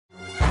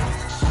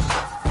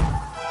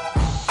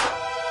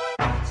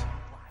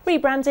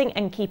Rebranding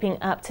and keeping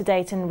up to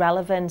date and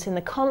relevant in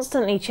the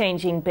constantly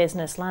changing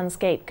business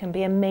landscape can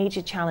be a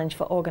major challenge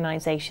for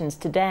organisations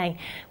today.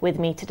 With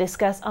me to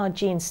discuss are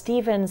Jean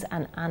Stevens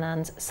and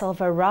Anand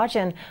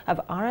Selvararajan of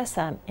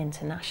RSM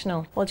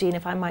International. Well, Jean,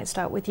 if I might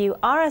start with you,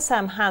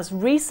 RSM has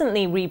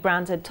recently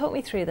rebranded. Talk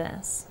me through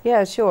this.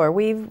 Yeah, sure.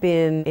 We've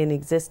been in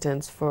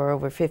existence for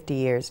over 50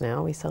 years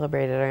now. We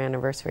celebrated our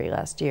anniversary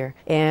last year.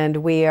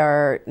 And we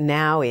are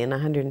now in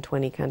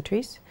 120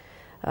 countries.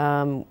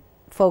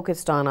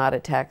 Focused on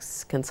audit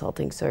tax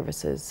consulting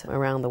services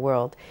around the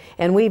world.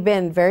 And we've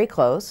been very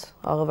close.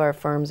 All of our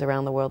firms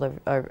around the world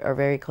are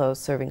very close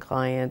serving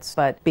clients.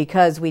 But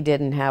because we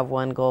didn't have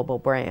one global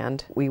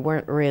brand, we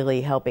weren't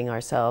really helping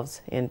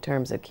ourselves in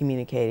terms of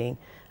communicating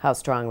how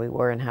strong we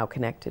were and how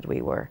connected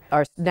we were.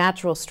 Our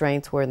natural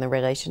strengths were in the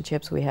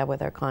relationships we have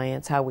with our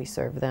clients, how we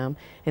serve them.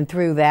 And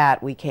through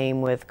that, we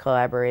came with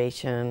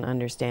collaboration,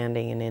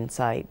 understanding, and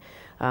insight.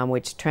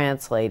 Which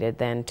translated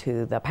then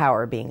to the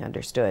power being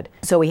understood.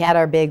 So we had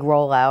our big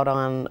rollout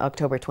on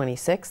October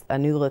 26th, a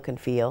new look and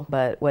feel,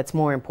 but what's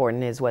more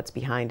important is what's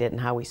behind it and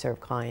how we serve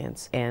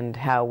clients and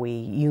how we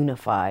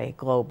unify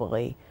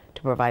globally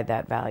to provide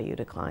that value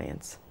to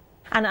clients.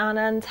 And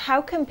Anand,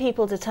 how can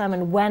people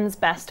determine when's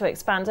best to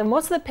expand, and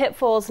what's the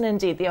pitfalls and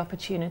indeed the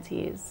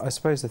opportunities? I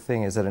suppose the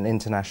thing is that an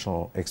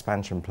international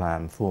expansion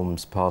plan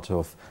forms part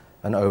of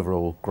an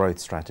overall growth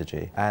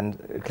strategy.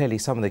 And clearly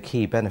some of the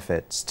key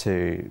benefits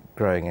to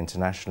growing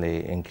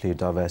internationally include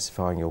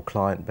diversifying your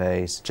client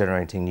base,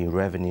 generating new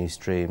revenue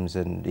streams,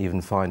 and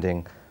even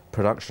finding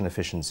production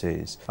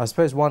efficiencies. I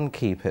suppose one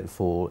key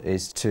pitfall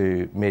is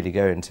to merely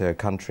go into a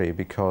country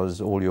because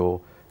all your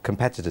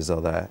competitors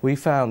are there. We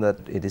found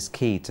that it is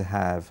key to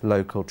have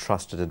local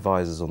trusted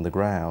advisors on the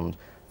ground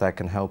that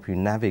can help you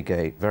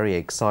navigate very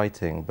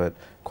exciting but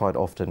quite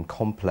often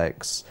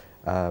complex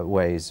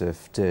ways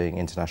of doing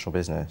international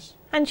business.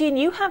 And Jean,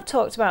 you have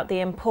talked about the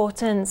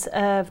importance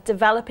of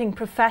developing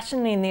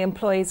professionally in the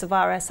employees of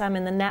RSM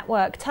in the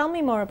network. Tell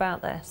me more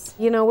about this.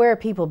 You know, we're a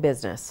people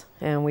business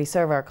and we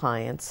serve our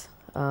clients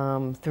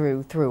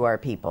through our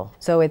people.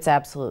 So it's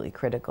absolutely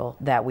critical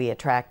that we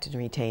attract and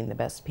retain the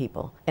best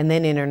people. And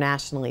then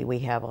internationally, we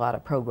have a lot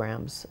of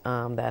programs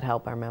that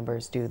help our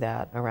members do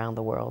that around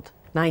the world.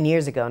 9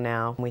 years ago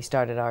now, we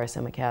started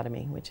RSM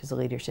Academy, which is a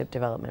leadership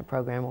development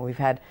program where we've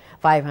had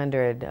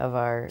 500 of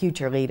our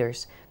future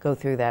leaders go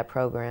through that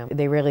program.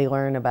 They really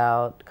learn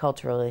about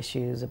cultural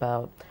issues,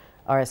 about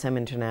RSM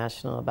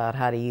International, about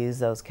how to use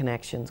those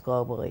connections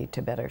globally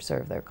to better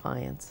serve their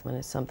clients. And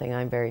it's something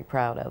I'm very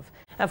proud of.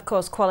 Of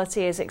course,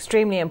 quality is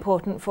extremely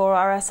important for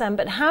RSM,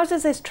 but how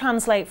does this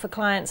translate for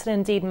clients and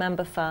indeed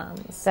member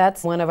firms?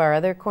 That's one of our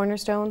other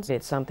cornerstones.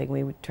 It's something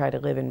we try to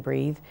live and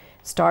breathe.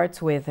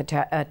 Starts with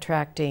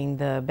attracting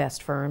the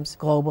best firms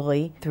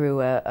globally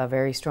through a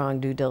very strong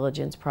due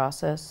diligence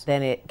process.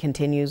 Then it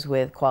continues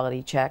with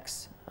quality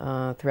checks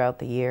throughout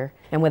the year.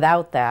 And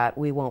without that,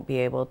 we won't be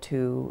able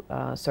to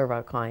serve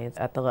our clients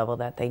at the level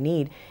that they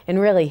need and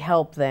really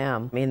help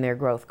them in their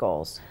growth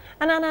goals.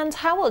 And Anand,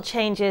 how will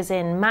changes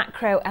in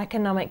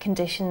macroeconomic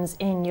conditions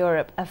in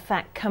Europe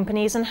affect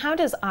companies, and how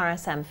does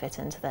RSM fit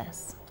into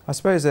this? I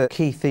suppose a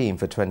key theme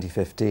for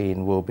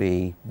 2015 will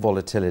be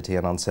volatility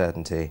and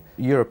uncertainty.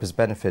 Europe has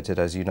benefited,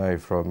 as you know,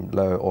 from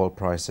low oil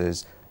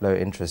prices, low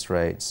interest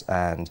rates,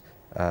 and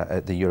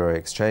the euro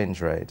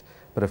exchange rate.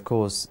 But of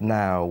course,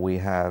 now we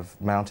have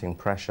mounting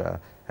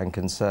pressure and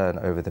concern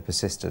over the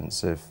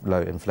persistence of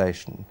low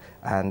inflation,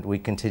 and we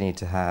continue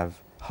to have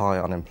high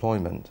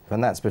unemployment.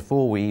 And that's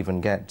before we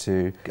even get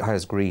to how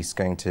is Greece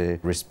going to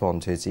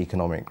respond to its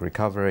economic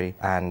recovery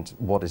and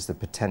what is the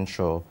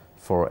potential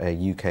for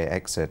a UK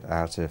exit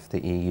out of the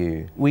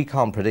EU. We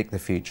can't predict the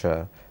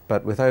future,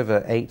 but with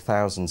over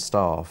 8,000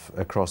 staff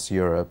across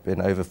Europe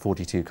in over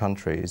 42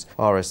 countries,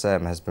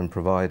 RSM has been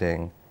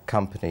providing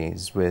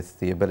companies with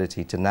the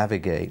ability to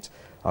navigate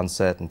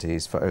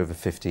uncertainties for over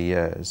 50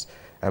 years.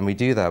 And we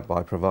do that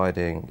by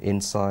providing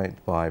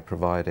insight, by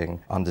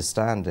providing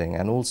understanding,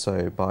 and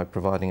also by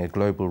providing a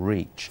global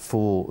reach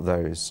for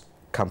those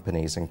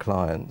companies and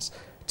clients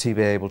to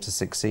be able to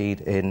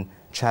succeed in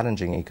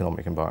challenging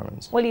economic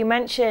environments. Well, you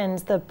mentioned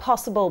the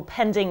possible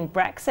pending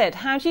Brexit.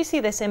 How do you see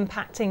this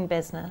impacting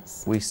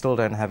business? We still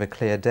don't have a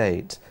clear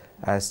date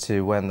as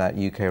to when that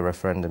UK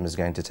referendum is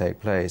going to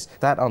take place.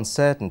 That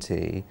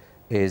uncertainty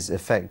is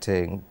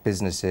affecting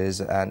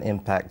businesses and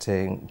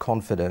impacting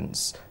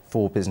confidence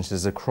for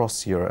businesses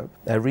across Europe.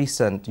 A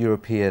recent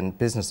European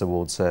Business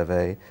Award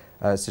survey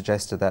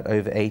suggested that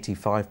over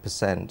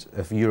 85%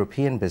 of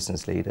European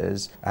business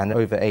leaders and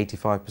over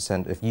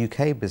 85% of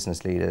UK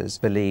business leaders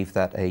believe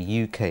that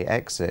a UK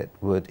exit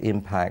would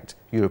impact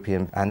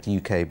European and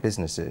UK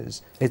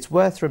businesses. It's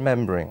worth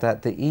remembering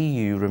that the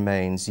EU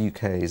remains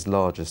UK's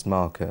largest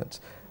market,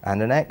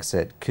 and an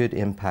exit could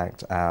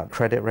impact our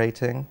credit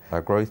rating,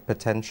 our growth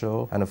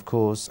potential, and of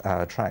course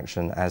our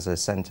attraction as a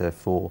centre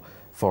for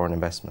foreign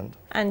investment.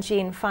 And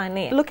Jean,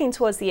 finally, looking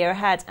towards the year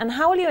ahead, and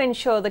how will you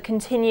ensure the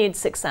continued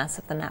success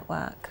of the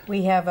network?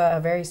 We have a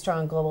very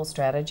strong global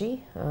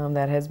strategy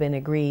that has been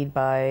agreed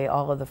by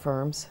all of the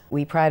firms.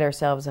 We pride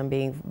ourselves on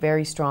being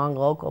very strong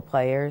local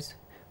players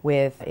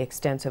with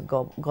extensive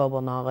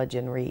global knowledge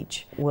and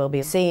reach. We'll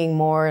be seeing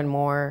more and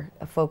more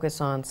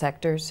focus on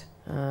sectors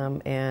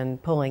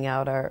and pulling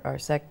out our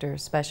sector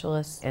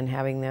specialists and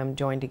having them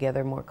join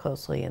together more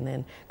closely and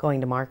then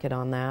going to market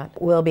on that.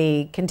 We'll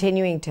be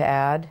continuing to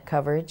add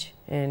coverage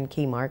in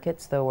key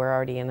markets, though we're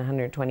already in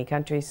 120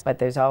 countries, but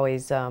there's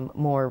always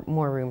more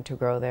room to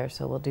grow there,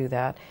 so we'll do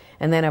that.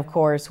 And then, of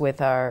course, with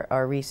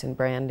our recent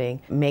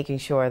branding, making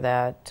sure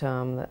that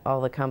all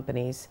the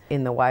companies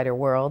in the wider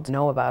world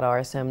know about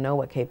RSM, know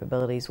what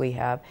capabilities we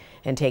have,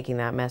 and taking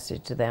that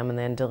message to them and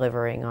then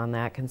delivering on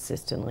that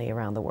consistently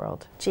around the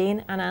world.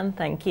 Jean, Anand,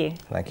 thank you.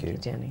 Thank you.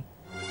 Thank you, Jenny.